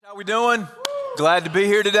How we doing? Glad to be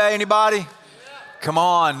here today, anybody? Come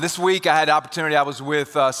on. This week I had the opportunity, I was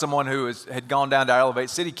with someone who had gone down to our Elevate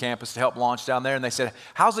City campus to help launch down there, and they said,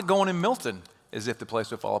 how's it going in Milton? As if the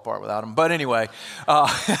place would fall apart without them. But anyway,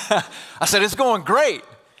 I said, it's going great.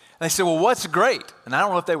 And they said, well, what's great? And I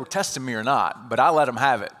don't know if they were testing me or not, but I let them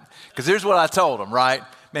have it. Because here's what I told them, right?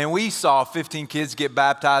 Man, we saw 15 kids get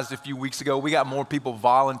baptized a few weeks ago. We got more people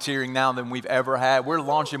volunteering now than we've ever had. We're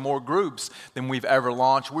launching more groups than we've ever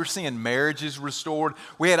launched. We're seeing marriages restored.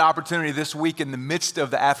 We had opportunity this week in the midst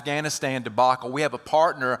of the Afghanistan debacle. We have a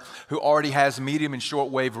partner who already has medium and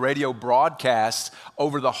shortwave radio broadcasts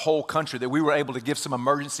over the whole country that we were able to give some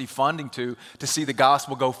emergency funding to see the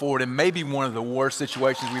gospel go forward in maybe one of the worst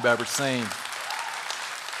situations we've ever seen.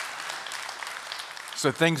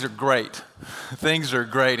 So things are great. Things are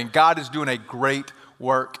great. And God is doing a great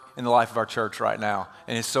work in the life of our church right now.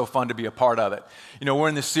 And it's so fun to be a part of it. You know, we're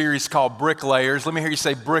in this series called Bricklayers. Let me hear you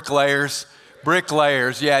say bricklayers.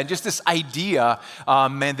 Bricklayers, yeah, and just this idea,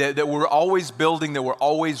 man, that we're always building, that we're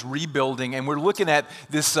always rebuilding, and we're looking at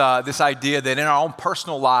this idea that in our own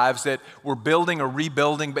personal lives that we're building or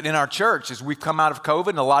rebuilding, but in our church, as we've come out of COVID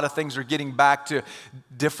and a lot of things are getting back to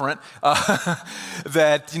different,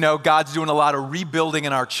 that, you know, God's doing a lot of rebuilding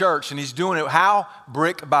in our church, and He's doing it how?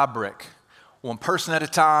 Brick by brick. One person at a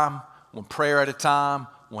time, one prayer at a time,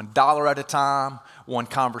 $1 at a time, one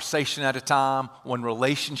conversation at a time, one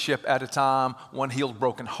relationship at a time, one healed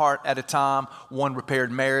broken heart at a time, one repaired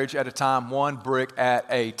marriage at a time, one brick at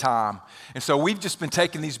a time. And so we've just been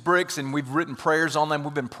taking these bricks and we've written prayers on them.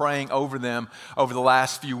 We've been praying over them over the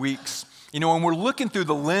last few weeks. You know, and we're looking through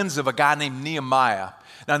the lens of a guy named Nehemiah.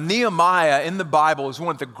 Now, Nehemiah in the Bible is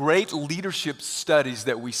one of the great leadership studies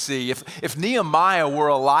that we see. If Nehemiah were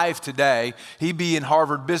alive today, he'd be in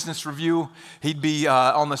Harvard Business Review. He'd be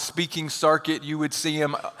on the speaking circuit. You would see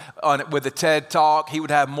him with a TED Talk. He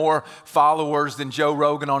would have more followers than Joe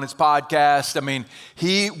Rogan on his podcast. I mean,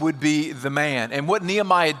 he would be the man. And what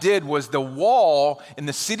Nehemiah did was the wall in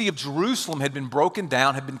the city of Jerusalem had been broken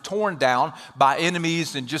down, had been torn down by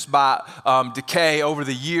enemies and just by decay over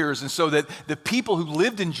the years. And so that the people who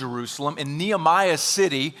lived in Jerusalem, in Nehemiah's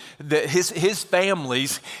city, his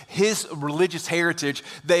families, his religious heritage,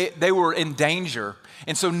 they were in danger.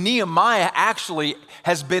 And so Nehemiah actually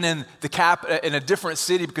has been in a different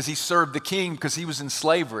city because he served the king because he was in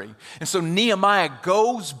slavery. And so Nehemiah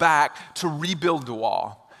goes back to rebuild the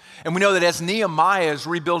wall. And we know that as Nehemiah is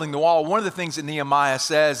rebuilding the wall, one of the things that Nehemiah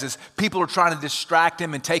says is people are trying to distract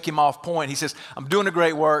him and take him off point. He says, I'm doing a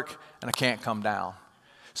great work and I can't come down.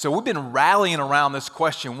 So we've been rallying around this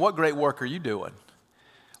question, what great work are you doing?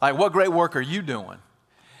 Like, what great work are you doing?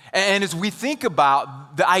 And as we think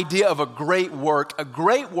about the idea of a great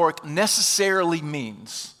work necessarily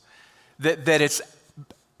means that it's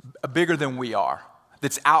bigger than we are,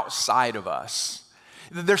 that's outside of us.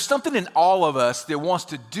 There's something in all of us that wants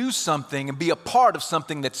to do something and be a part of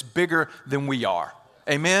something that's bigger than we are.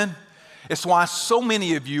 Amen? It's why so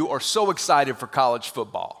many of you are so excited for college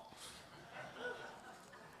football.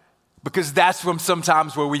 Because that's when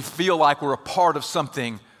sometimes where we feel like we're a part of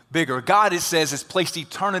something bigger. God, it says, has placed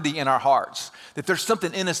eternity in our hearts. That there's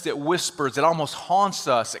something in us that whispers, that almost haunts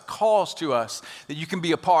us, that calls to us, that you can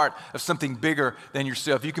be a part of something bigger than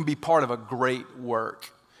yourself. You can be part of a great work.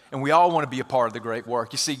 And we all want to be a part of the great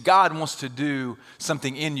work. You see, God wants to do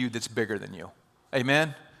something in you that's bigger than you.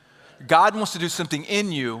 Amen? God wants to do something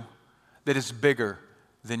in you that is bigger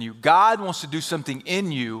than you. God wants to do something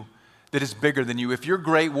in you that is bigger than you. If your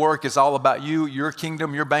great work is all about you, your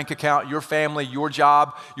kingdom, your bank account, your family, your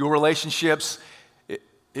job, your relationships,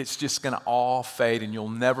 it's just going to all fade and you'll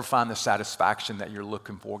never find the satisfaction that you're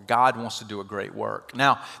looking for. God wants to do a great work.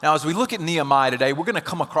 Now as we look at Nehemiah today, we're going to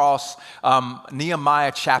come across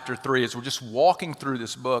Nehemiah chapter 3 as we're just walking through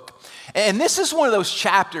this book. And this is one of those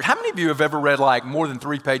chapters. How many of you have ever read like more than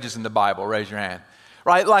 3 pages in the Bible? Raise your hand.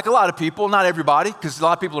 Right? Like a lot of people, not everybody, because a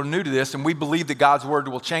lot of people are new to this and we believe that God's word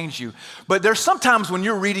will change you. But there's sometimes when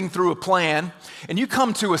you're reading through a plan and you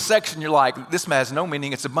come to a section, you're like, this has no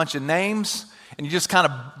meaning. It's a bunch of names and you just kind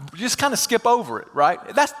of skip over it, right?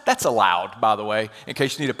 That's allowed, by the way, in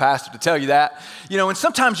case you need a pastor to tell you that. You know, and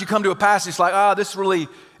sometimes you come to a passage like, this really,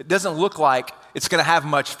 it doesn't look like it's going to have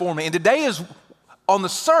much for me. And today is, on the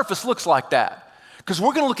surface, looks like that because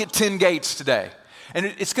we're going to look at 10 gates today. And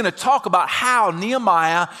it's going to talk about how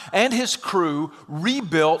Nehemiah and his crew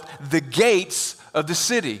rebuilt the gates of the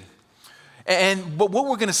city. But what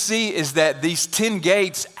we're going to see is that these 10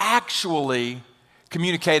 gates actually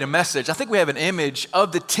communicate a message. I think we have an image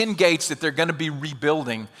of the 10 gates that they're going to be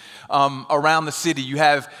rebuilding around the city.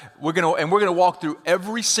 We're going to walk through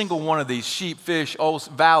every single one of these: sheep, fish, oats,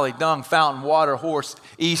 valley, dung, fountain, water, horse,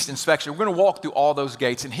 east, inspection. We're going to walk through all those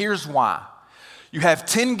gates, and here's why. You have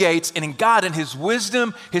 10 gates, and in God, in his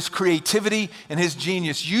wisdom, his creativity, and his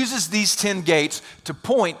genius, uses these 10 gates to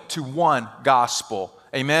point to one gospel.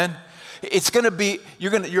 Amen? It's going to be,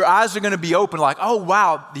 your eyes are going to be open like, oh,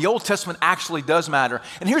 wow, the Old Testament actually does matter.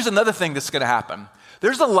 And here's another thing that's going to happen.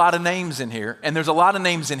 There's a lot of names in here, and there's a lot of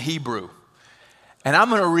names in Hebrew. And I'm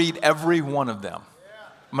going to read every one of them.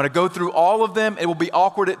 I'm going to go through all of them. It will be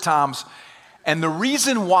awkward at times. And the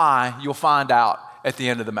reason why, you'll find out at the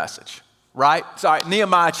end of the message. Right? Sorry,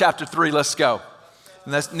 Nehemiah chapter 3, let's go.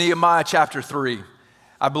 And that's Nehemiah chapter 3.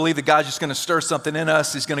 I believe that God's just going to stir something in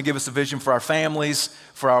us. He's going to give us a vision for our families,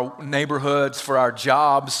 for our neighborhoods, for our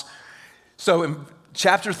jobs. So in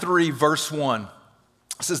chapter 3, verse 1,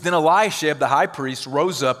 it says, Then Eliashib, the high priest,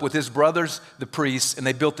 rose up with his brothers, the priests, and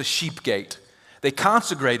they built the sheep gate. They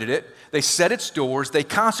consecrated it. They set its doors. They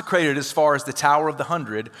consecrated it as far as the Tower of the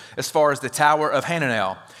 100, as far as the Tower of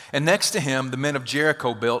Hananel. And next to him, the men of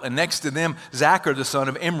Jericho built, and next to them, Zachar, the son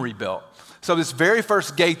of Imri, built. So this very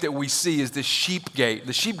first gate that we see is the sheep gate.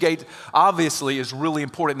 The sheep gate obviously is really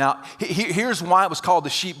important. Now, here's why it was called the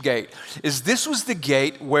sheep gate. This was the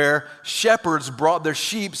gate where shepherds brought their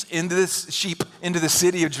sheep into the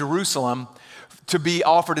city of Jerusalem to be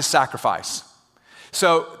offered as sacrifice.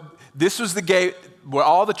 So this was the gate where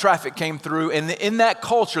all the traffic came through, and in that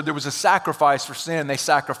culture, there was a sacrifice for sin. They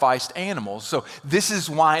sacrificed animals. So this is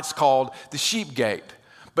why it's called the sheep gate.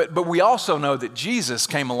 But we also know that Jesus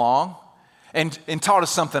came along and taught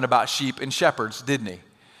us something about sheep and shepherds, didn't he?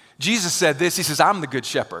 Jesus said this, he says, I'm the good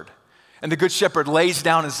shepherd, and the good shepherd lays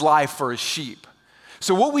down his life for his sheep.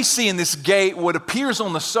 So what we see in this gate, what appears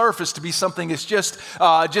on the surface to be something that's just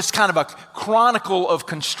kind of a chronicle of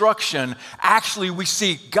construction, actually we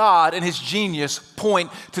see God and his genius point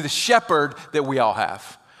to the shepherd that we all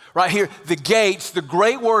have. Right here, the gates, the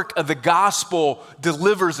great work of the gospel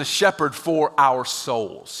delivers a shepherd for our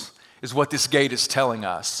souls, is what this gate is telling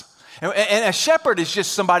us. And a shepherd is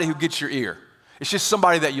just somebody who gets your ear. It's just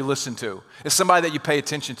somebody that you listen to. It's somebody that you pay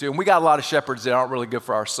attention to. And we got a lot of shepherds that aren't really good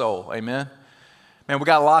for our soul. Amen? Man, we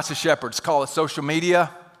got lots of shepherds. Call it social media,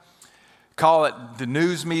 call it the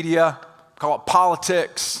news media, call it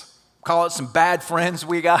politics, call it some bad friends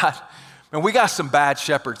we got. And we got some bad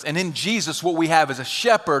shepherds. And in Jesus, what we have is a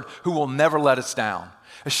shepherd who will never let us down.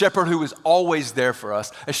 A shepherd who is always there for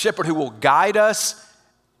us. A shepherd who will guide us.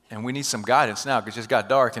 And we need some guidance now because it just got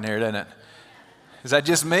dark in here, doesn't it? Is that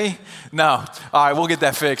just me? No. All right, we'll get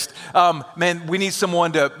that fixed. Man, we need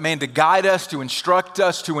someone to guide us, to instruct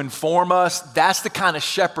us, to inform us. That's the kind of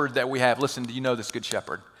shepherd that we have. Listen, do you know this good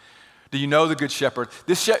shepherd? Do you know the good shepherd?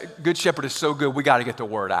 This good shepherd is so good, we got to get the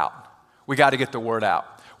word out. We got to get the word out.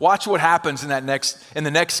 Watch what happens in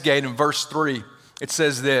the next gate in verse 3. It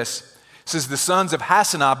says this. It says, the sons of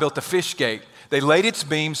Hassenaah built the fish gate. They laid its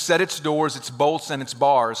beams, set its doors, its bolts, and its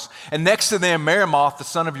bars. And next to them, Meremoth, the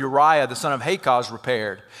son of Uriah, the son of Hakaz,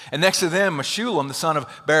 repaired. And next to them, Meshullam, the son of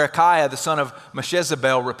Berechiah, the son of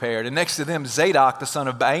Meshezabel, repaired. And next to them, Zadok, the son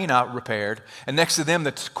of Baanah, repaired. And next to them,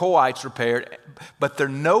 the Tekoites repaired. But their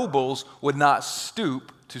nobles would not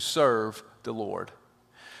stoop to serve the Lord.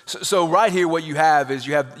 So right here, what you have is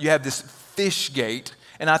you have this fish gate.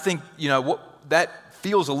 And I think, that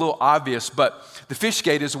feels a little obvious, but the fish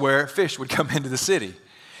gate is where fish would come into the city.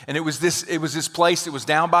 And it was this place that was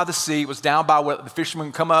down by the sea. It was down by where the fishermen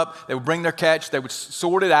would come up. They would bring their catch. They would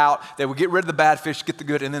sort it out. They would get rid of the bad fish, get the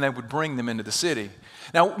good, and then they would bring them into the city.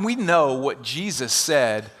 Now, we know what Jesus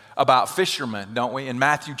said about fishermen, don't we? In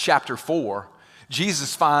Matthew chapter 4,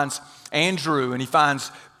 Jesus finds Andrew and he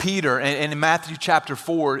finds Peter. And in Matthew chapter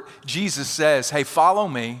 4, Jesus says, hey, follow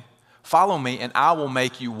me, and I will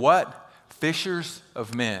make you what? Fishers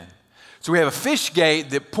of men. So we have a fish gate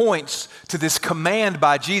that points to this command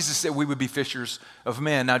by Jesus that we would be fishers of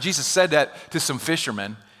men. Now, Jesus said that to some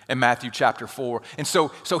fishermen in Matthew chapter 4. And so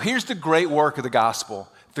here's the great work of the gospel.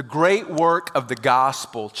 The great work of the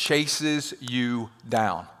gospel chases you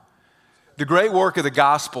down. The great work of the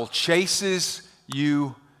gospel chases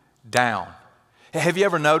you down. Have you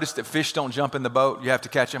ever noticed that fish don't jump in the boat? You have to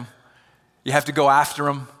catch them. You have to go after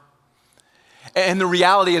them. And the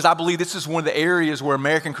reality is, I believe this is one of the areas where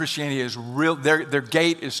American Christianity is real, their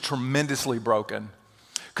gate is tremendously broken.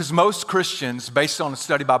 Because most Christians, based on a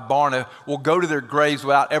study by Barna, will go to their graves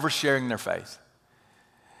without ever sharing their faith.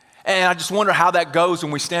 And I just wonder how that goes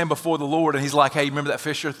when we stand before the Lord and he's like, hey, remember that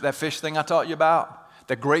fish thing I taught you about?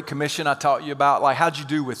 That Great Commission I taught you about? Like, how'd you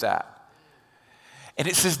do with that? And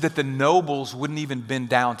it says that the nobles wouldn't even bend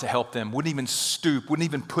down to help them, wouldn't even stoop, wouldn't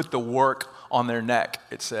even put the work on their neck,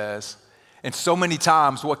 it says. And so many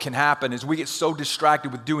times what can happen is we get so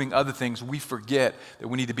distracted with doing other things, we forget that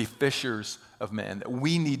we need to be fishers of men, that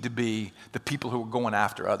we need to be the people who are going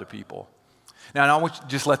after other people. Now, I want you to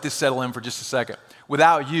just let this settle in for just a second.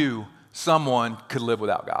 Without you, someone could live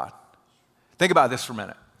without God. Think about this for a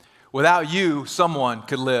minute. Without you, someone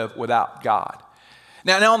could live without God.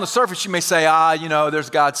 Now on the surface, you may say, there's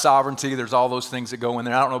God's sovereignty, there's all those things that go in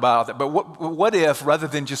there. I don't know about that. But what if, rather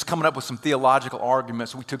than just coming up with some theological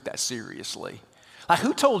arguments, we took that seriously? Like,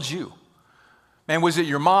 who told you? Man, was it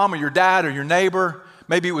your mom or your dad or your neighbor?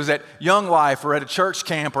 Maybe it was at Young Life or at a church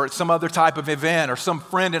camp or at some other type of event or some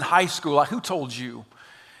friend in high school. Like, who told you?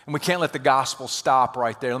 And we can't let the gospel stop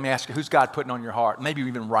right there. Let me ask you, who's God putting on your heart? Maybe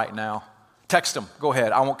even right now. Text them. Go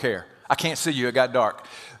ahead. I won't care. I can't see you. It got dark.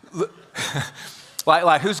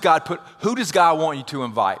 Like who does God want you to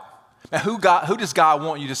invite? And who does God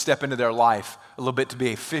want you to step into their life a little bit to be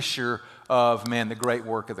a fisher of, the great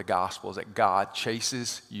work of the gospel is that God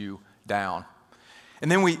chases you down.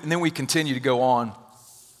 And then we continue to go on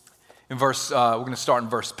in verse, we're going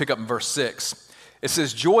to pick up in verse 6. It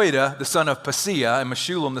says, Joiada, the son of Paseah, and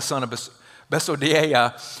Meshullam, the son of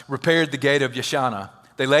Besodeiah, repaired the gate of Yeshana.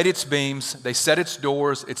 They laid its beams, they set its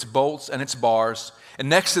doors, its bolts, and its bars. And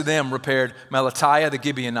next to them repaired Melatiah the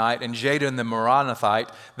Gibeonite and Jadon the Meronothite,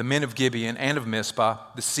 the men of Gibeon and of Mizpah,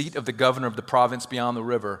 the seat of the governor of the province beyond the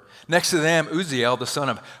river. Next to them, Uzziel, the son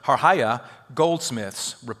of Harhiah,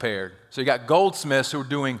 goldsmiths repaired. So you got goldsmiths who are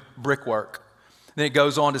doing brickwork. Then it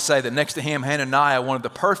goes on to say that next to him, Hananiah, one of the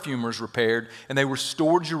perfumers, repaired, and they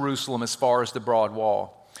restored Jerusalem as far as the broad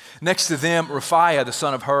wall. Next to them, Rephaiah, the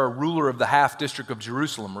son of Hur, ruler of the half district of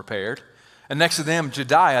Jerusalem, repaired. And next to them,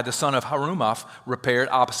 Jediah, the son of Harumaph, repaired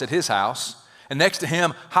opposite his house. And next to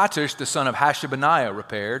him, Hattush, the son of Hashabaniah,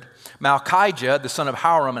 repaired. Malchijah, the son of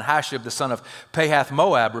Haram, and Hashab, the son of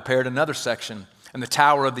Pahath-Moab, repaired another section, and the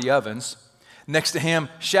tower of the ovens. Next to him,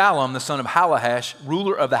 Shallum, the son of Halahash,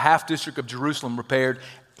 ruler of the half district of Jerusalem, repaired.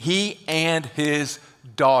 He and his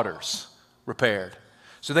daughters repaired.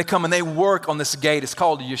 So they come and they work on this gate. It's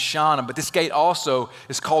called Yeshana, but this gate also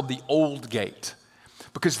is called the Old Gate.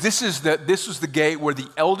 Because this was the gate where the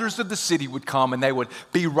elders of the city would come and they would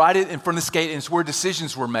be right in front of this gate, and it's where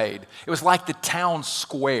decisions were made. It was like the town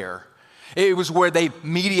square. It was where they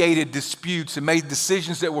mediated disputes and made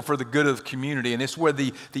decisions that were for the good of the community, and it's where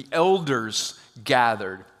the elders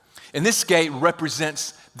gathered. And this gate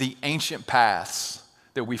represents the ancient paths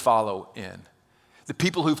that we follow in. The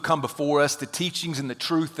people who've come before us, the teachings and the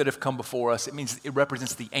truth that have come before us, it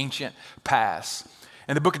represents the ancient paths.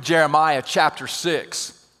 In the book of Jeremiah, chapter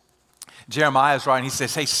 6, Jeremiah is writing, he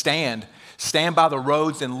says, hey, stand by the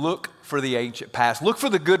roads and look for the ancient paths. Look for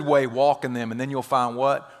the good way, walk in them, and then you'll find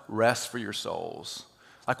what? Rest for your souls.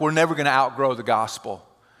 Like, we're never going to outgrow the gospel,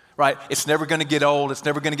 right? It's never going to get old. It's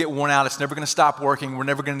never going to get worn out. It's never going to stop working. We're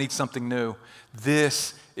never going to need something new.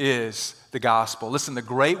 This is the gospel. Listen, the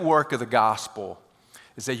great work of the gospel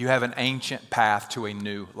is that you have an ancient path to a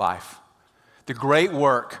new life. The great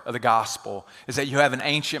work of the gospel is that you have an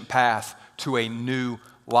ancient path to a new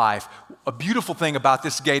life. A beautiful thing about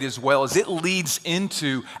this gate as well is it leads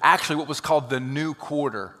into actually what was called the new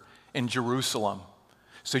quarter in Jerusalem.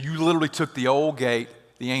 So you literally took the old gate,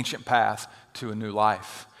 the ancient path, to a new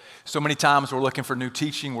life. So many times we're looking for new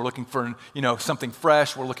teaching, we're looking for something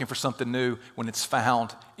fresh, we're looking for something new when it's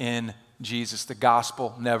found in Jesus. The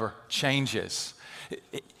gospel never changes.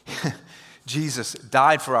 Jesus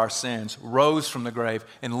died for our sins, rose from the grave,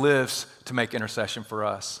 and lives to make intercession for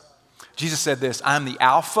us. Jesus said this, I am the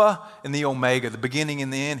Alpha and the Omega, the beginning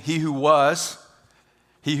and the end, he who was,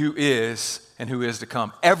 he who is, and who is to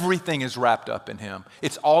come. Everything is wrapped up in him.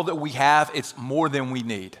 It's all that we have. It's more than we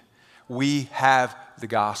need. We have the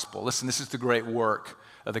gospel. Listen, this is the great work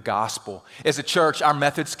of the gospel. As a church, our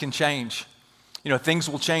methods can change. Things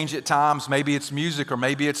will change at times. Maybe it's music, or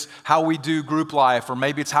maybe it's how we do group life, or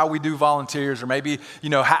maybe it's how we do volunteers, or maybe,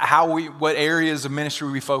 what areas of ministry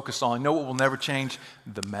we focus on. What will never change?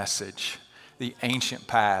 The message, the ancient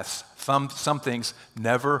paths. Some things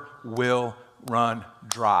never will run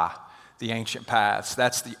dry. The ancient paths.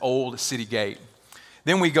 That's the old city gate.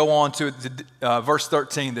 Then we go on to verse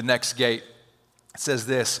 13, the next gate. It says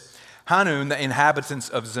this, Hanun, the inhabitants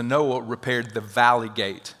of Zanoah, repaired the valley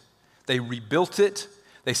gate. They rebuilt it.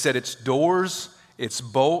 They set its doors, its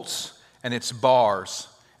bolts, and its bars.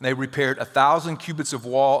 And they repaired 1,000 cubits of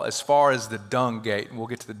wall as far as the dung gate. And we'll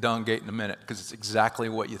get to the dung gate in a minute because it's exactly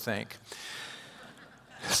what you think.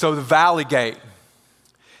 So the valley gate.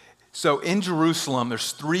 So in Jerusalem,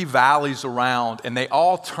 there's 3 valleys around, and they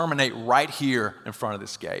all terminate right here in front of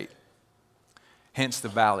this gate. Hence the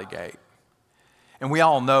valley gate. And we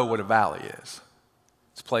all know what a valley is.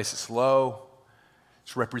 It's a place that's low.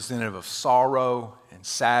 It's representative of sorrow and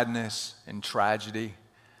sadness and tragedy.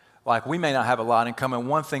 Like, we may not have a lot in common.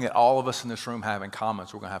 One thing that all of us in this room have in common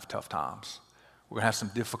is we're going to have tough times. We're going to have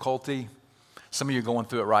some difficulty. Some of you are going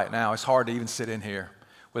through it right now. It's hard to even sit in here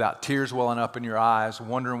without tears welling up in your eyes,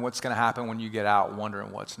 wondering what's going to happen when you get out,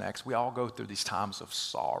 wondering what's next. We all go through these times of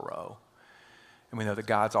sorrow. And we know that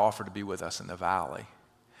God's offered to be with us in the valley.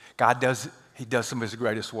 He does some of his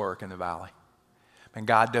greatest work in the valley. And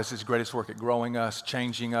God does his greatest work at growing us,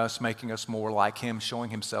 changing us, making us more like him, showing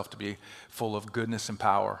himself to be full of goodness and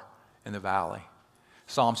power in the valley.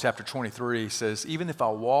 Psalm chapter 23 says, even if I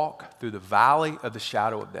walk through the valley of the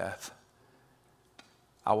shadow of death,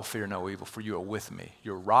 I will fear no evil, for you are with me.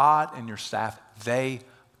 Your rod and your staff, they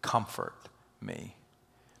comfort me.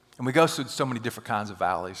 And we go through so many different kinds of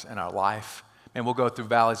valleys in our life. And we'll go through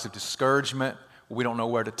valleys of discouragement. We don't know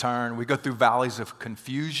where to turn. We go through valleys of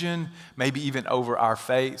confusion, maybe even over our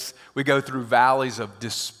faith. We go through valleys of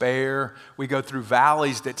despair. We go through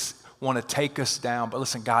valleys that want to take us down. But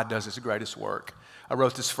listen, God does his greatest work. I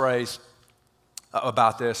wrote this phrase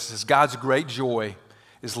about this. It says, God's great joy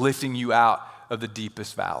is lifting you out of the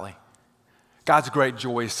deepest valley. God's great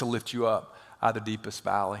joy is to lift you up out of the deepest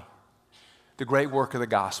valley. The great work of the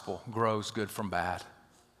gospel grows good from bad.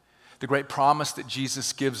 The great promise that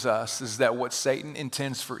Jesus gives us is that what Satan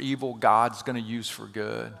intends for evil, God's going to use for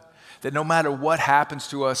good. That no matter what happens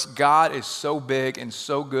to us, God is so big and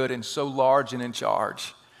so good and so large and in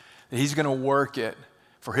charge that he's going to work it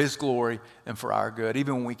for his glory and for our good,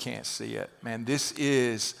 even when we can't see it. Man, this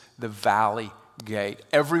is the valley gate.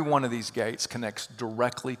 Every one of these gates connects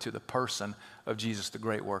directly to the person of Jesus, the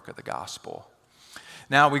great work of the gospel.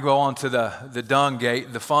 Now we go on to the dung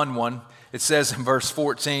gate, the fun one. It says in verse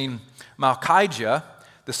 14, Malchijah,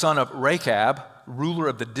 the son of Rechab, ruler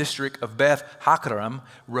of the district of Beth Hakerem,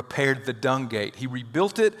 repaired the dung gate. He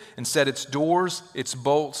rebuilt it and set its doors, its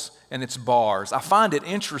bolts, and its bars. I find it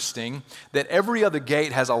interesting that every other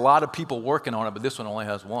gate has a lot of people working on it, but this one only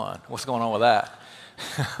has one. What's going on with that?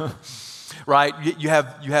 Right? You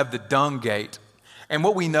have the dung gate. And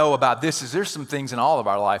what we know about this is there's some things in all of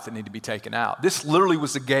our life that need to be taken out. This literally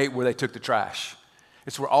was the gate where they took the trash.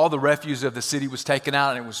 It's where all the refuse of the city was taken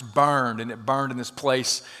out and it was burned. And it burned in this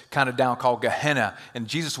place kind of down called Gehenna. And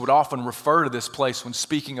Jesus would often refer to this place when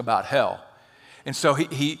speaking about hell. And so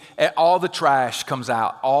all the trash comes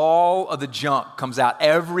out. All of the junk comes out.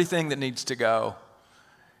 Everything that needs to go.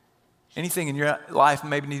 Anything in your life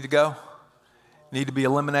maybe need to go? Need to be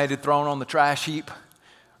eliminated, thrown on the trash heap?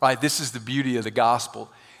 Right, this is the beauty of the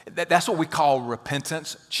gospel. That's what we call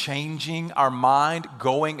repentance, changing our mind,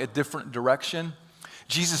 going a different direction.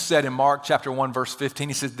 Jesus said in Mark chapter 1, verse 15,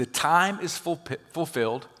 he says, the time is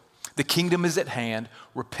fulfilled, the kingdom is at hand,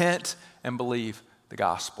 repent and believe the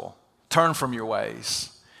gospel. Turn from your ways.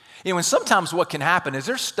 You know, and sometimes what can happen is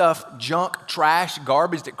there's stuff, junk, trash,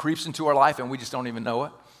 garbage that creeps into our life and we just don't even know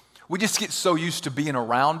it. We just get so used to being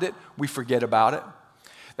around it, we forget about it.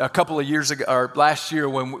 A couple of years ago, or last year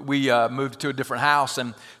when we moved to a different house,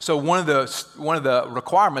 and so one of the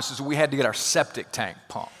requirements is we had to get our septic tank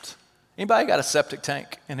pumped. Anybody got a septic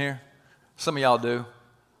tank in here? Some of y'all do.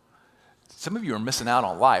 Some of you are missing out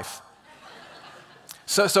on life.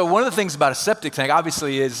 So one of the things about a septic tank,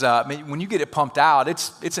 obviously, is when you get it pumped out,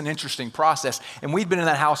 it's an interesting process. And we'd been in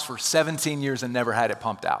that house for 17 years and never had it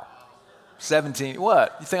pumped out. 17,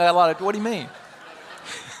 what? You think I got a lot of, what do you mean?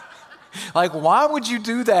 Like, why would you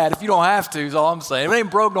do that if you don't have to, is all I'm saying. If it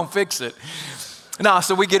ain't broke, don't fix it. No,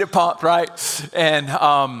 so we get it pumped, right? And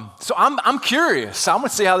so I'm curious. I want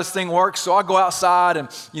to see how this thing works. So I go outside and,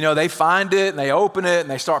 they find it and they open it and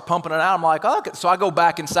they start pumping it out. I'm like, okay. So I go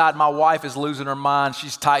back inside. My wife is losing her mind.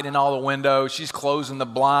 She's tightening all the windows. She's closing the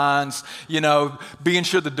blinds, being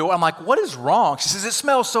sure the door. I'm like, what is wrong? She says, it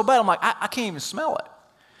smells so bad. I'm like, I can't even smell it.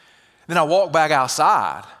 Then I walk back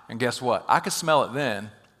outside and guess what? I could smell it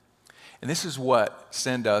then. And this is what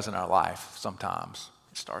sin does in our life sometimes.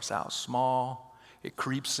 It starts out small. It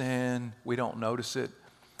creeps in. We don't notice it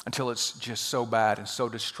until it's just so bad and so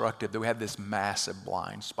destructive that we have this massive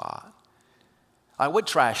blind spot. Like, what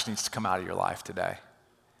trash needs to come out of your life today?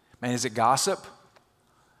 Man, is it gossip?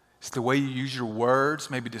 Is it the way you use your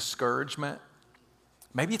words? Maybe discouragement?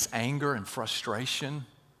 Maybe it's anger and frustration.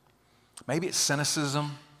 Maybe it's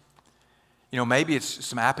cynicism. Maybe it's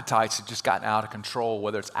some appetites that just gotten out of control,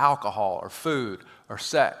 whether it's alcohol or food or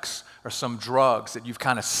sex or some drugs that you've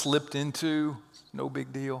kind of slipped into. No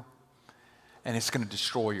big deal. and it's going to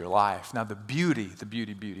destroy your life. Now, the beauty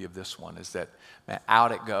of this one is that, man,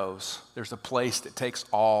 out it goes. There's a place that takes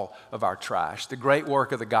all of our trash. The great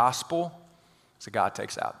work of the gospel is that God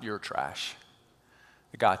takes out your trash.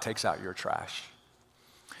 That God takes out your trash.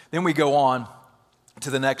 Then we go on to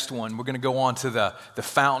the next one. We're going to go on to the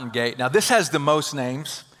fountain gate. Now, this has the most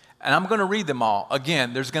names, and I'm going to read them all.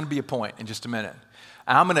 Again, there's going to be a point in just a minute.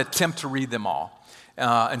 And I'm going to attempt to read them all.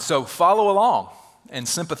 And so follow along and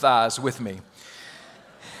sympathize with me.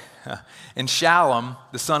 And Shallum,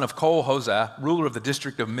 the son of Kol-Hoseh, ruler of the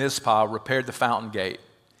district of Mizpah, repaired the fountain gate.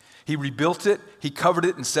 He rebuilt it, he covered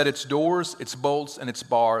it and set its doors, its bolts, and its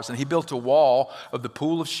bars. And he built a wall of the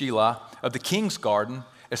pool of Shelah, of the king's garden,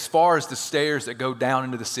 as far as the stairs that go down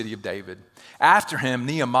into the city of David. After him,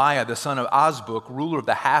 Nehemiah, the son of Azbuk, ruler of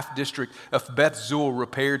the half district of Beth Zur,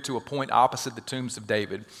 repaired to a point opposite the tombs of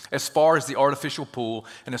David, as far as the artificial pool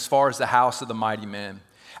and as far as the house of the mighty men.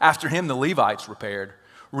 After him, the Levites repaired.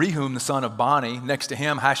 Rehum, the son of Bani, next to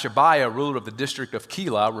him, Hashabiah, ruler of the district of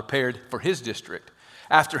Keilah, repaired for his district.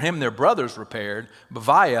 After him, their brothers repaired.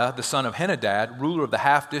 Baviah, the son of Henadad, ruler of the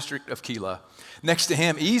half district of Keilah. Next to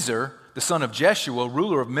him, Ezer, the son of Jeshua,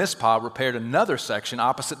 ruler of Mizpah, repaired another section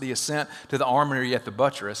opposite the ascent to the armory at the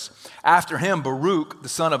buttress. After him, Baruch, the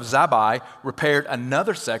son of Zabbai, repaired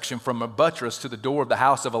another section from a buttress to the door of the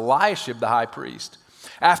house of Eliashib, the high priest.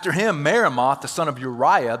 After him, Meremoth, the son of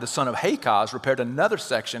Uriah, the son of Hakaz, repaired another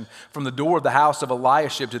section from the door of the house of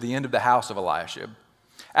Eliashib to the end of the house of Eliashib.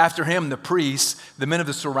 After him, the priests, the men of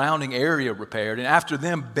the surrounding area, repaired. And after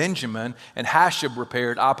them, Benjamin and Hashab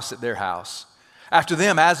repaired opposite their house. After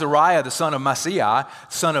them, Azariah, the son of Maaseiah,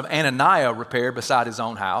 son of Ananiah, repaired beside his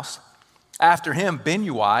own house. After him,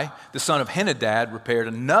 Benui, the son of Henadad, repaired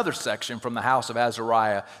another section from the house of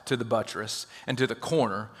Azariah to the buttress and to the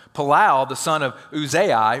corner. Palal, the son of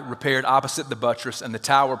Uzai, repaired opposite the buttress and the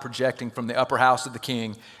tower projecting from the upper house of the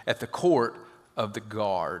king at the court of the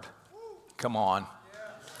guard. Come on.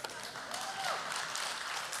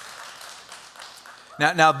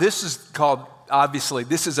 Now this is called, obviously,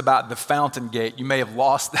 this is about the fountain gate. You may have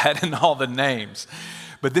lost that in all the names.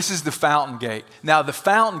 But this is the fountain gate. Now, the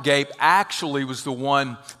fountain gate actually was the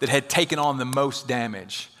one that had taken on the most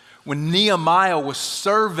damage. When Nehemiah was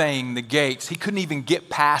surveying the gates, he couldn't even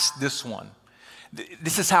get past this one.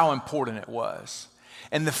 This is how important it was.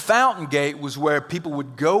 And the fountain gate was where people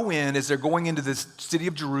would go in as they're going into the city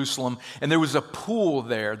of Jerusalem, and there was a pool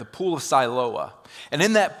there, the pool of Siloah. And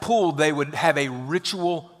in that pool, they would have a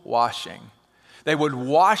ritual washing. They would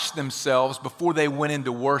wash themselves before they went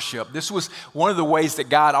into worship. This was one of the ways that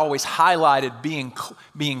God always highlighted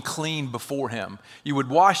being clean before him. You would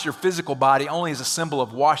wash your physical body only as a symbol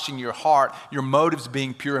of washing your heart, your motives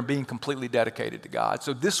being pure and being completely dedicated to God.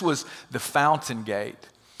 So this was the fountain gate.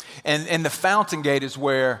 And the fountain gate is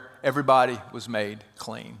where everybody was made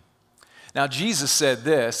clean. Now, Jesus said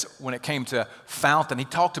this when it came to fountain. He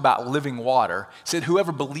talked about living water. He said,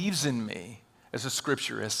 whoever believes in me, as the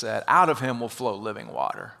scripture has said, out of him will flow living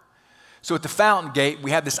water. So at the fountain gate,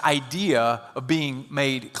 we have this idea of being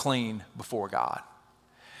made clean before God.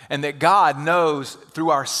 And that God knows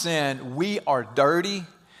through our sin, we are dirty,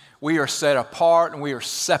 we are set apart, and we are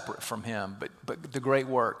separate from him. But the great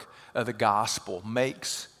work of the gospel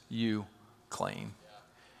makes you clean.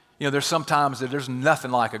 You know, there's sometimes that there's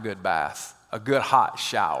nothing like a good bath, a good hot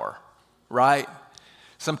shower, right?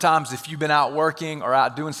 Sometimes if you've been out working or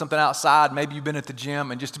out doing something outside, maybe you've been at the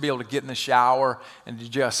gym, and just to be able to get in the shower and to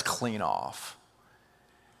just clean off.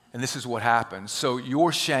 And this is what happens. So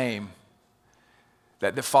your shame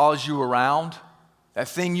that follows you around, that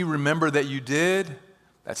thing you remember that you did,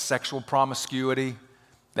 that sexual promiscuity,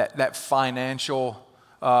 that financial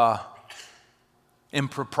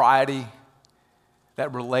impropriety,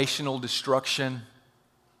 that relational destruction,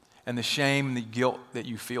 and the shame and the guilt that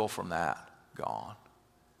you feel from that, gone.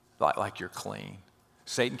 Like you're clean.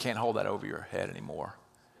 Satan can't hold that over your head anymore.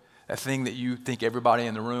 That thing that you think everybody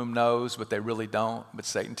in the room knows, but they really don't, but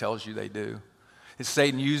Satan tells you they do. That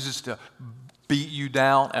Satan uses to beat you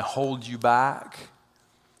down and hold you back,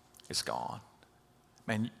 it's gone.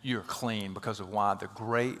 Man, you're clean because of why the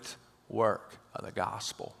great work of the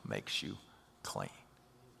gospel makes you clean.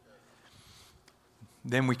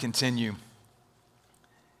 Then we continue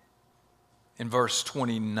in verse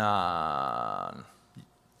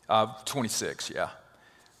 26, yeah.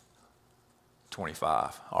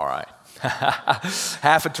 25. All right.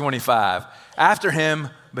 Half of 25. After him,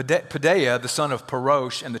 Pedaiah, the son of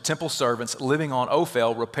Parosh, and the temple servants living on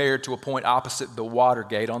Ophel repaired to a point opposite the water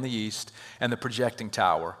gate on the east and the projecting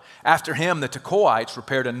tower. After him, the Tekoites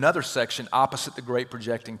repaired another section opposite the great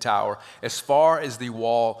projecting tower as far as the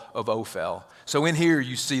wall of Ophel. So in here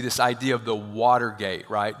you see this idea of the water gate,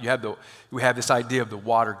 right? We have this idea of the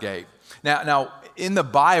water gate. Now in the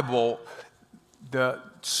Bible, the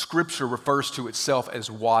Scripture refers to itself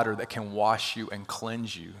as water that can wash you and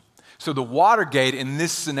cleanse you. So the water gate in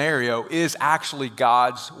this scenario is actually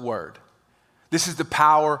God's word. This is the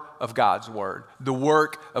power of God's word, the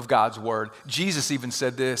work of God's word. Jesus even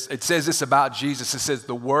said this. It says this about Jesus. It says,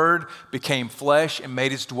 the word became flesh and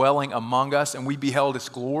made his dwelling among us, and we beheld his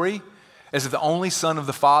glory as the only Son of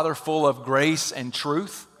the Father, full of grace and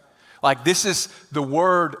truth. Like, this is the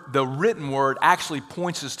word, the written word actually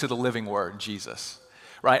points us to the living word, Jesus.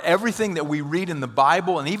 Right? Everything that we read in the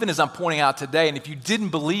Bible, and even as I'm pointing out today, and if you didn't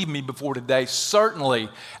believe me before today, certainly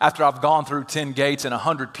after I've gone through 10 gates and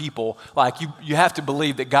 100 people, like you have to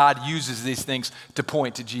believe that God uses these things to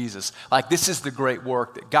point to Jesus. Like, this is the great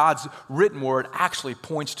work that God's written word actually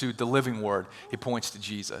points to, the living word. It points to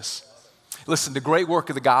Jesus. Listen, the great work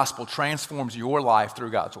of the gospel transforms your life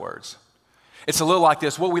through God's words. It's a little like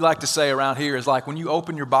this. What we like to say around here is like when you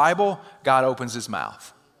open your Bible, God opens his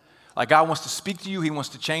mouth. Like, God wants to speak to you. He wants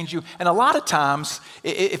to change you. And a lot of times,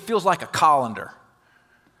 it feels like a colander.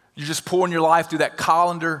 You're just pouring your life through that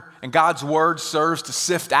colander, and God's word serves to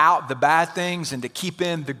sift out the bad things and to keep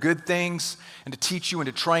in the good things and to teach you and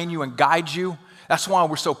to train you and guide you. That's why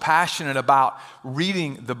we're so passionate about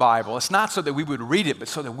reading the Bible. It's not so that we would read it, but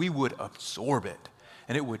so that we would absorb it,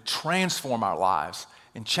 and it would transform our lives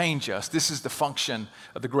and change us. This is the function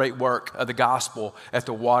of the great work of the gospel at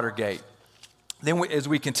the Watergate. Then as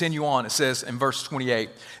we continue on, it says in verse 28,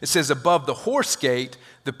 it says, above the horse gate,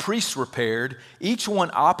 the priests repaired, each one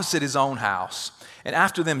opposite his own house. And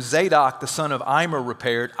after them, Zadok, the son of Immer,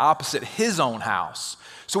 repaired opposite his own house.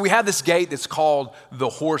 So we have this gate that's called the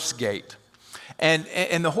horse gate. And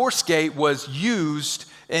the horse gate was used,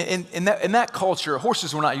 in that culture,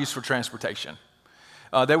 horses were not used for transportation.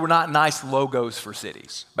 They were not nice logos for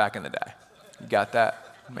cities back in the day. You got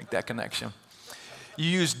that? Make that connection. You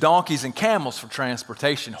used donkeys and camels for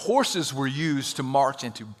transportation. Horses were used to march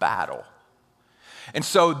into battle. And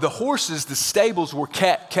so the horses, the stables were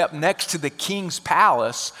kept next to the king's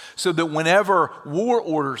palace so that whenever war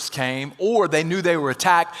orders came or they knew they were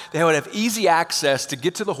attacked, they would have easy access to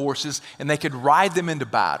get to the horses and they could ride them into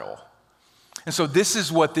battle. And so this is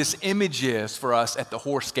what this image is for us at the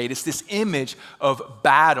horse gate. It's this image of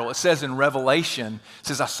battle. It says in Revelation, it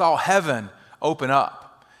says, I saw heaven open up.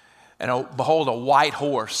 And behold, a white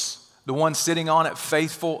horse, the one sitting on it,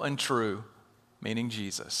 faithful and true, meaning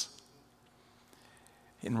Jesus.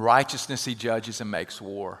 In righteousness he judges and makes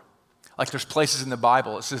war. Like there's places in the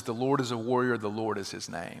Bible, it says the Lord is a warrior, the Lord is his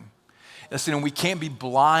name. Listen, and we can't be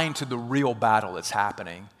blind to the real battle that's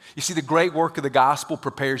happening. You see, the great work of the gospel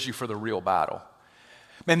prepares you for the real battle.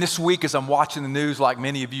 Man, this week as I'm watching the news, like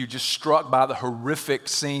many of you, just struck by the horrific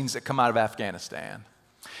scenes that come out of Afghanistan.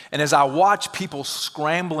 And as I watch people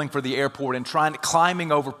scrambling for the airport and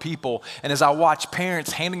climbing over people, and as I watch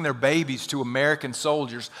parents handing their babies to American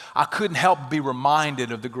soldiers, I couldn't help but be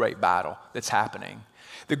reminded of the great battle that's happening.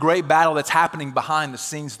 The great battle that's happening behind the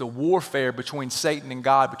scenes, the warfare between Satan and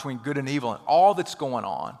God, between good and evil, and all that's going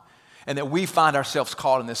on. And that we find ourselves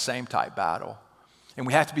caught in this same type battle. And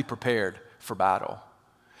we have to be prepared for battle.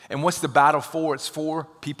 And what's the battle for? It's for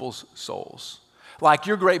people's souls. Like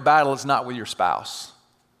your great battle is not with your spouse.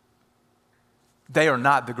 They are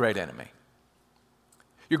not the great enemy.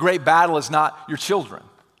 Your great battle is not your children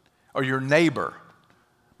or your neighbor.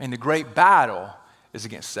 And the great battle is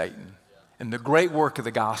against Satan. And the great work of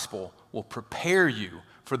the gospel will prepare you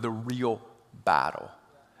for the real battle.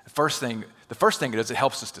 The first thing it does, it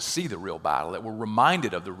helps us to see the real battle, that we're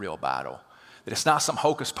reminded of the real battle, that it's not some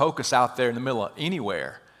hocus pocus out there in the middle of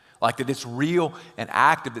anywhere, like that it's real and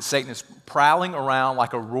active, that Satan is prowling around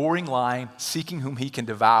like a roaring lion, seeking whom he can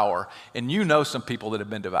devour. And you know some people that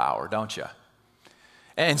have been devoured, don't you?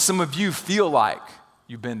 And some of you feel like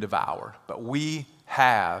you've been devoured, but we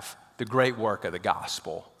have the great work of the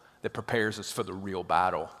gospel that prepares us for the real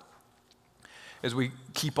battle. As we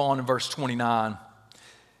keep on in verse 29,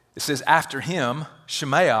 it says, after him,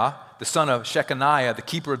 Shemaiah, the son of Shechaniah, the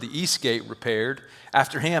keeper of the east gate, repaired.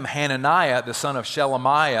 After him, Hananiah, the son of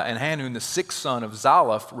Shelemiah, and Hanun, the sixth son of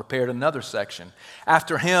Zalaph, repaired another section.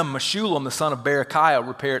 After him, Meshullam, the son of Berechiah,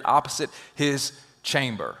 repaired opposite his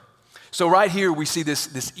chamber. So right here we see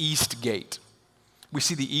this east gate. We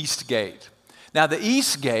see the east gate. Now, the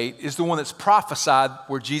east gate is the one that's prophesied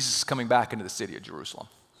where Jesus is coming back into the city of Jerusalem.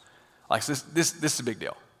 Like this is a big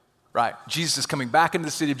deal, right? Jesus is coming back into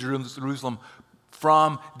the city of Jerusalem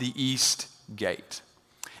from the east gate.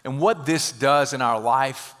 And what this does in our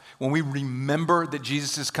life, when we remember that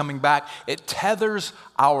Jesus is coming back, it tethers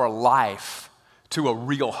our life to a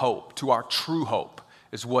real hope, to our true hope,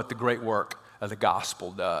 is what the great work of the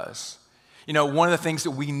gospel does. You know, one of the things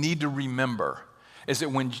that we need to remember is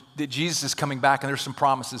that Jesus is coming back, and there's some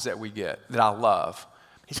promises that we get that I love.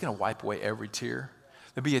 He's going to wipe away every tear.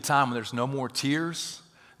 There'll be a time when there's no more tears,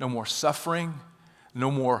 no more suffering,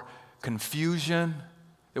 no more confusion,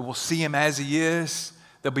 that we'll see him as he is.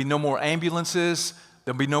 There'll be no more ambulances.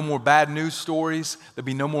 There'll be no more bad news stories. There'll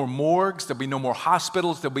be no more morgues. There'll be no more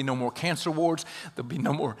hospitals. There'll be no more cancer wards. There'll be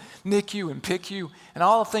no more NICU and PICU. And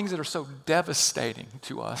all the things that are so devastating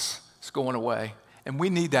to us is going away. And we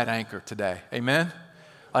need that anchor today. Amen?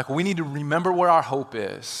 Like, we need to remember where our hope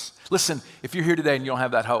is. Listen, if you're here today and you don't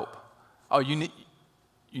have that hope,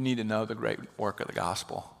 you need to know the great work of the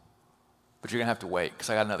gospel. But you're going to have to wait, because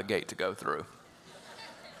I got another gate to go through.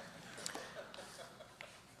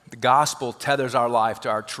 The gospel tethers our life to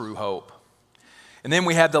our true hope. And then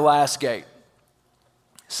we have the last gate.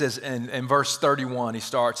 It says in verse 31, he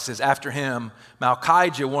says, after him,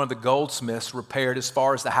 Malchijah, one of the goldsmiths, repaired as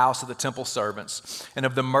far as the house of the temple servants and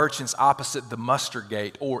of the merchants opposite the muster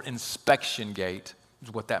gate, or inspection gate,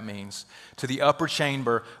 is what that means, to the upper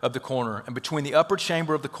chamber of the corner. And between the upper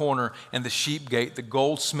chamber of the corner and the sheep gate, the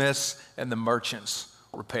goldsmiths and the merchants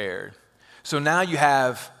repaired. So now you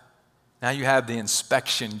have the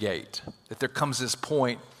inspection gate, that there comes this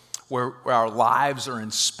point where our lives are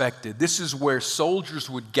inspected. This is where soldiers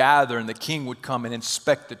would gather and the king would come and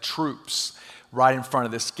inspect the troops right in front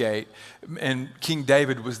of this gate. And King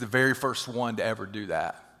David was the very first one to ever do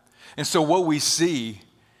that. And so what we see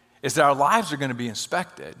is that our lives are going to be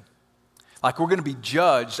inspected. Like, we're going to be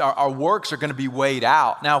judged. Our works are going to be weighed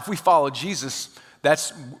out. Now, if we follow Jesus,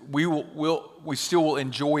 we still will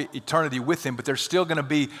enjoy eternity with him, but there's still going to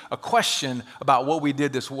be a question about what we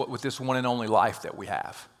did with this one and only life that we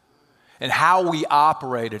have, and how we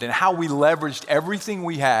operated and how we leveraged everything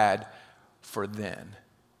we had for then.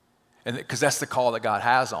 And because that's the call that God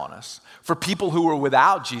has on us. For people who are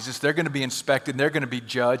without Jesus, they're going to be inspected, and they're going to be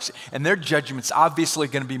judged, and their judgment's obviously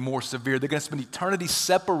going to be more severe. They're going to spend eternity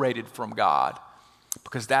separated from God,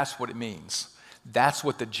 because that's what it means. That's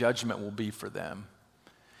what the judgment will be for them.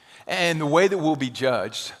 And the way that we'll be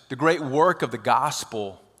judged, the great work of the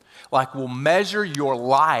gospel, like, will measure your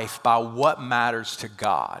life by what matters to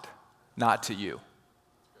God, not to you.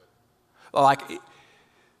 Like,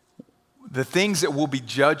 the things that we'll be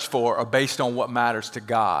judged for are based on what matters to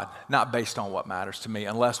God, not based on what matters to me,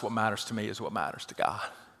 unless what matters to me is what matters to God.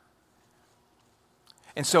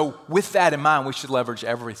 And so with that in mind, we should leverage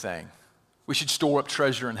everything. We should store up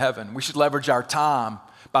treasure in heaven. We should leverage our time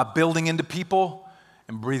by building into people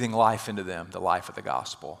and breathing life into them, the life of the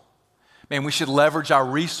gospel. Man, we should leverage our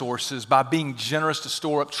resources by being generous to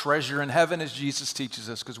store up treasure in heaven, as Jesus teaches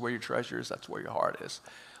us, because where your treasure is, that's where your heart is.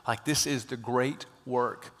 Like, this is the great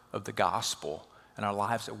work of the gospel in our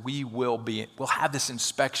lives, that we'll have this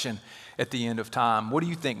inspection at the end of time. What do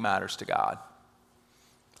you think matters to God?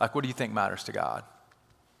 Like, what do you think matters to God?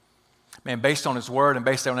 Man, based on his word and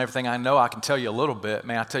based on everything I know, I can tell you a little bit.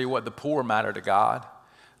 Man, I tell you what, the poor matter to God.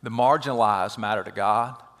 The marginalized matter to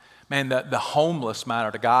God. Man, the homeless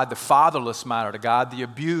matter to God. The fatherless matter to God. The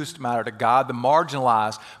abused matter to God. The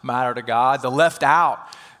marginalized matter to God. The left out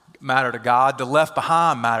matter to God. The left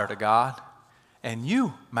behind matter to God. And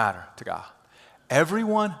you matter to God.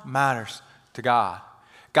 Everyone matters to God.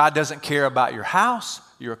 God doesn't care about your house,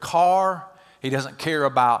 your car. He doesn't care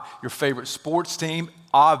about your favorite sports team,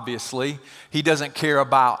 obviously. He doesn't care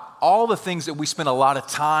about all the things that we spend a lot of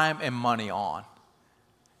time and money on.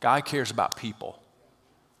 God cares about people.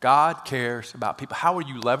 God cares about people. How are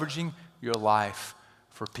you leveraging your life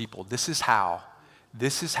for people? This is how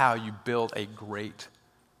you build a great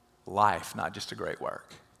life, not just a great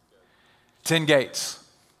work. 10 gates.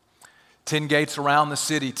 10 gates around the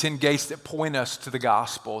city. 10 gates that point us to the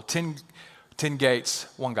gospel. 10 gates,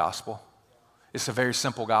 one gospel. It's a very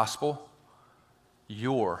simple gospel.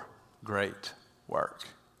 Your great work.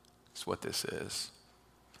 That's what this is.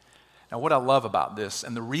 Now, what I love about this,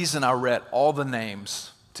 and the reason I read all the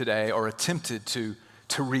names today, or attempted to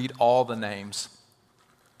read all the names,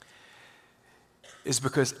 is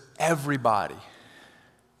because everybody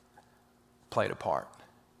played a part.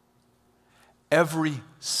 Every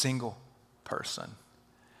single person.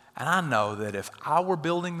 And I know that if I were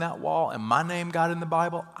building that wall and my name got in the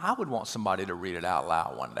Bible, I would want somebody to read it out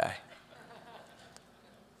loud one day.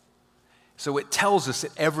 So it tells us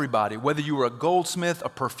that everybody, whether you were a goldsmith, a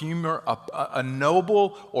perfumer, a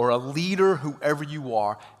noble, or a leader, whoever you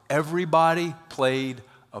are, everybody played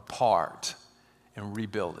a part in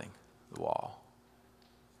rebuilding the wall.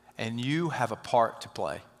 And you have a part to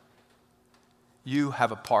play. You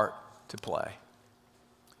have a part to play.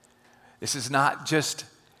 This is not just,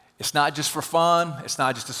 it's not just for fun. It's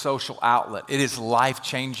not just a social outlet. It is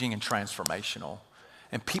life-changing and transformational.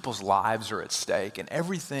 And people's lives are at stake, and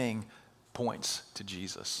everything points to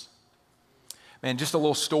Jesus. Man, just a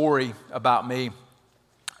little story about me.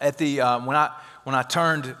 At the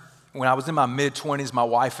when I was in my mid-20s, my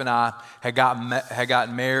wife and I had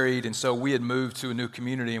gotten married, and so we had moved to a new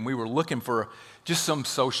community, and we were looking for just some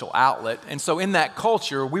social outlet. And so in that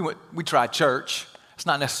culture, we tried church. It's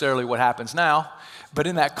not necessarily what happens now, but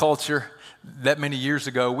in that culture, that many years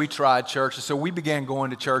ago, we tried church. And so we began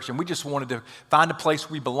going to church, and we just wanted to find a place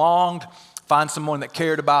we belonged, find someone that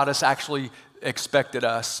cared about us, actually expected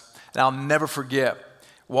us. And I'll never forget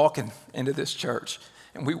walking into this church.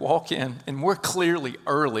 And we walk in, and we're clearly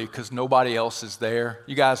early because nobody else is there.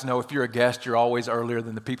 You guys know if you're a guest, you're always earlier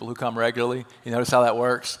than the people who come regularly. You notice how that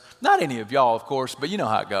works? Not any of y'all, of course, but you know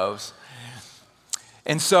how it goes.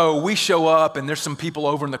 And so we show up, and there's some people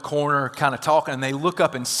over in the corner kind of talking, and they look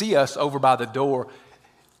up and see us over by the door,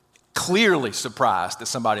 clearly surprised that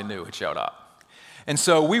somebody new had showed up. And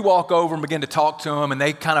so we walk over and begin to talk to them, and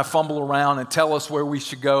they kind of fumble around and tell us where we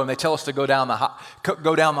should go, and they tell us to go down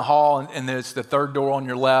the hall, and there's the third door on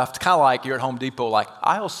your left, kind of like you're at Home Depot, like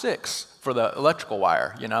aisle 6 for the electrical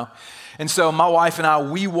wire, you know. And so my wife and I,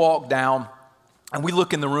 we walk down, and we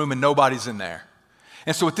look in the room, and nobody's in there.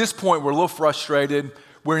 And so at this point, we're a little frustrated,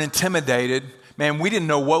 we're intimidated. Man, we didn't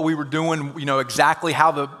know what we were doing, you know, exactly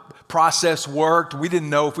how the process worked. We didn't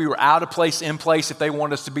know if we were out of place, in place, if they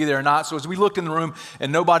wanted us to be there or not. So as we looked in the room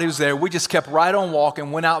and nobody was there, we just kept right on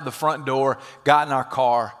walking, went out the front door, got in our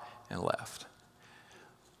car, and left.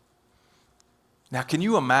 Now, can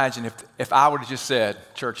you imagine if I would have just said,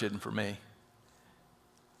 church isn't for me?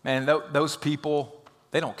 Man, those people,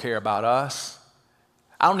 they don't care about us.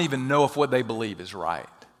 I don't even know if what they believe is right.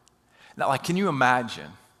 Now, like, can you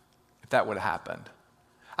imagine if that would have happened?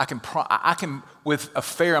 I can, with a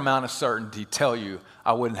fair amount of certainty, tell you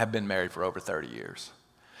I wouldn't have been married for over 30 years.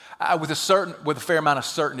 With a fair amount of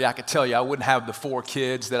certainty, I could tell you I wouldn't have the 4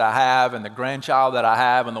 kids that I have and the grandchild that I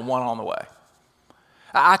have and the one on the way.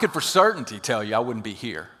 I could for certainty tell you I wouldn't be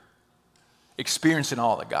here, experiencing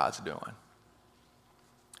all that God's doing.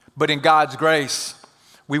 But in God's grace,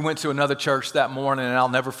 we went to another church that morning, and I'll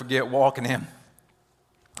never forget walking in.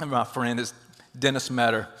 And my friend is Dennis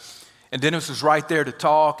Metter. And Dennis was right there to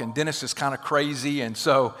talk, and Dennis is kind of crazy. And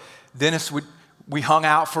so Dennis, we hung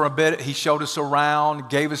out for a bit. He showed us around,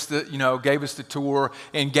 gave us the tour,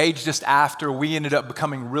 engaged us after. We ended up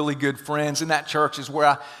becoming really good friends. And that church is where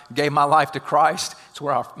I gave my life to Christ. It's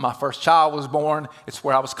where my first child was born. It's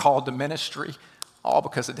where I was called to ministry, all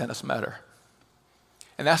because of Dennis Metter.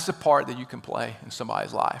 And that's the part that you can play in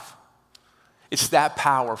somebody's life. It's that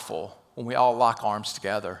powerful when we all lock arms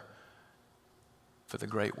together for the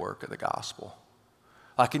great work of the gospel.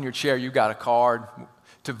 Like in your chair, you got a card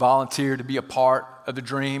to volunteer, to be a part of the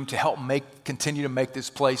dream, to help continue to make this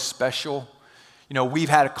place special. You know, we've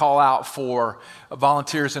had a call out for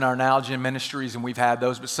volunteers in our Nalgene ministries, and we've had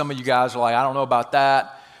those, but some of you guys are like, I don't know about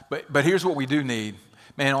that. But here's what we do need.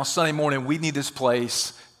 Man, on Sunday morning, we need this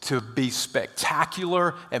place to be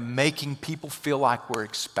spectacular and making people feel like we're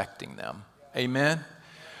expecting them. Amen?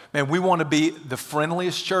 Man, we want to be the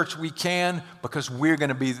friendliest church we can because we're going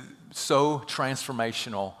to be so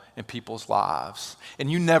transformational in people's lives.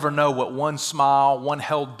 And you never know what one smile, one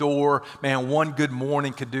held door, man, one good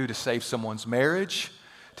morning could do to save someone's marriage,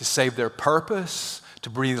 to save their purpose, to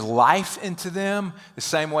breathe life into them, the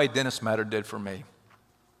same way Dennis Metter did for me.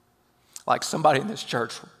 Like somebody in this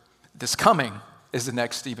church that's coming is the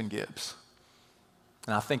next Stephen Gibbs.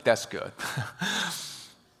 And I think that's good.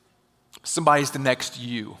 Somebody's the next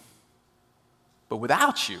you. But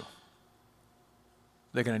without you,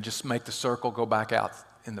 they're going to just make the circle, go back out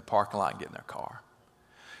in the parking lot and get in their car.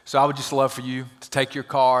 So I would just love for you to take your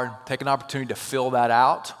card, take an opportunity to fill that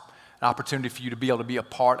out, an opportunity for you to be able to be a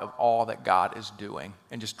part of all that God is doing,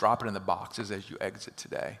 and just drop it in the boxes as you exit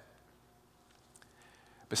today.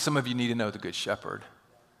 But some of you need to know the Good Shepherd,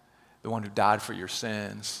 the one who died for your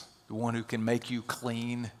sins, the one who can make you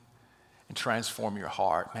clean and transform your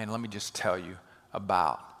heart. Man, let me just tell you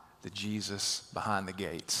about the Jesus behind the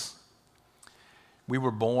gates. We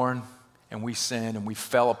were born and we sinned and we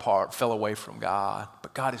fell apart, fell away from God.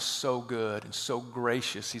 But God is so good and so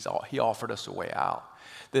gracious. He offered us a way out.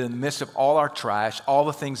 That in the midst of all our trash, all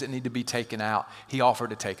the things that need to be taken out, he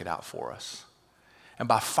offered to take it out for us. And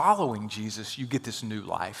by following Jesus, you get this new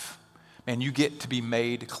life. Man, you get to be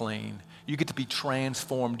made clean. You get to be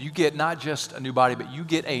transformed. You get not just a new body, but you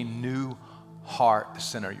get a new heart to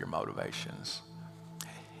center your motivations.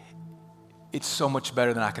 It's so much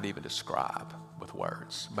better than I could even describe with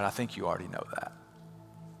words, but I think you already know that.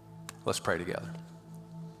 Let's pray together.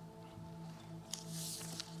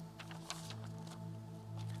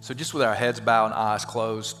 So just with our heads bowed and eyes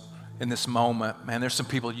closed in this moment, man, there's some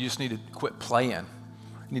people you just need to quit playing.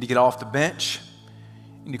 You need to get off the bench.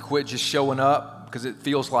 You need to quit just showing up because it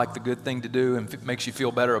feels like the good thing to do and it makes you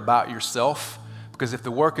feel better about yourself. Because if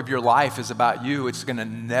the work of your life is about you, it's going to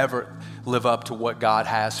never live up to what God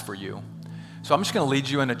has for you. So I'm just going to lead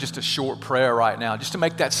you into just a short prayer right now, just to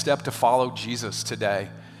make that step to follow Jesus today,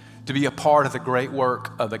 to be a part of the great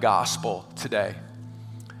work of the gospel today.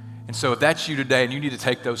 And so if that's you today and you need to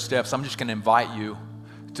take those steps, I'm just going to invite you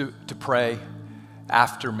to pray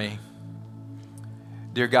after me.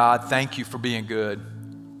 Dear God, thank you for being good.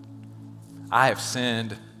 I have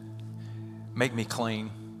sinned. Make me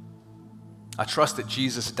clean. I trust that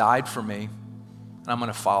Jesus died for me, and I'm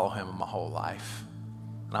going to follow him in my whole life.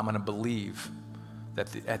 And I'm going to believe that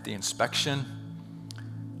at the inspection,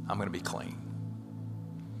 I'm going to be clean.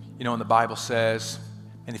 You know, and the Bible says,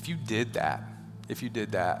 and if you did that,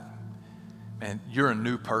 man, you're a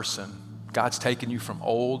new person. God's taken you from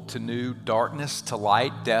old to new, darkness to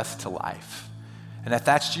light, death to life. And if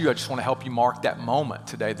that's you, I just want to help you mark that moment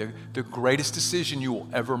today. The greatest decision you will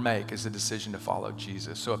ever make is the decision to follow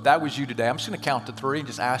Jesus. So if that was you today, I'm just going to count to 3 and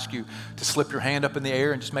just ask you to slip your hand up in the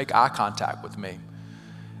air and just make eye contact with me.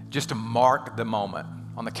 Just to mark the moment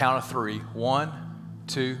on the count of 3. 1,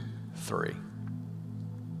 2, 3.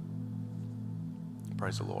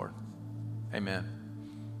 Praise the Lord. Amen.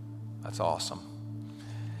 That's awesome.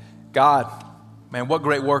 God, man, what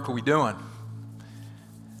great work are we doing?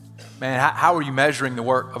 Man, how are you measuring the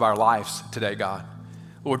work of our lives today, God?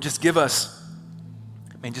 Lord, just give us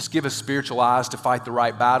spiritual eyes to fight the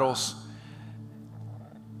right battles.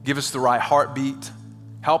 Give us the right heartbeat.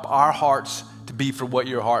 Help our hearts to beat for what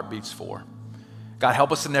your heart beats for. God,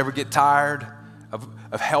 help us to never get tired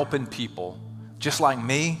of helping people, just like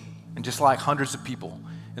me and just like hundreds of people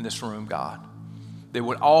in this room, God. There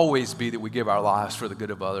would always be that we give our lives for the good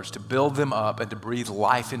of others, to build them up and to breathe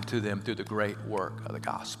life into them through the great work of the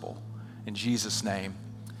gospel. In Jesus' name.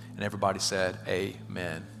 And everybody said,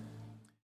 amen.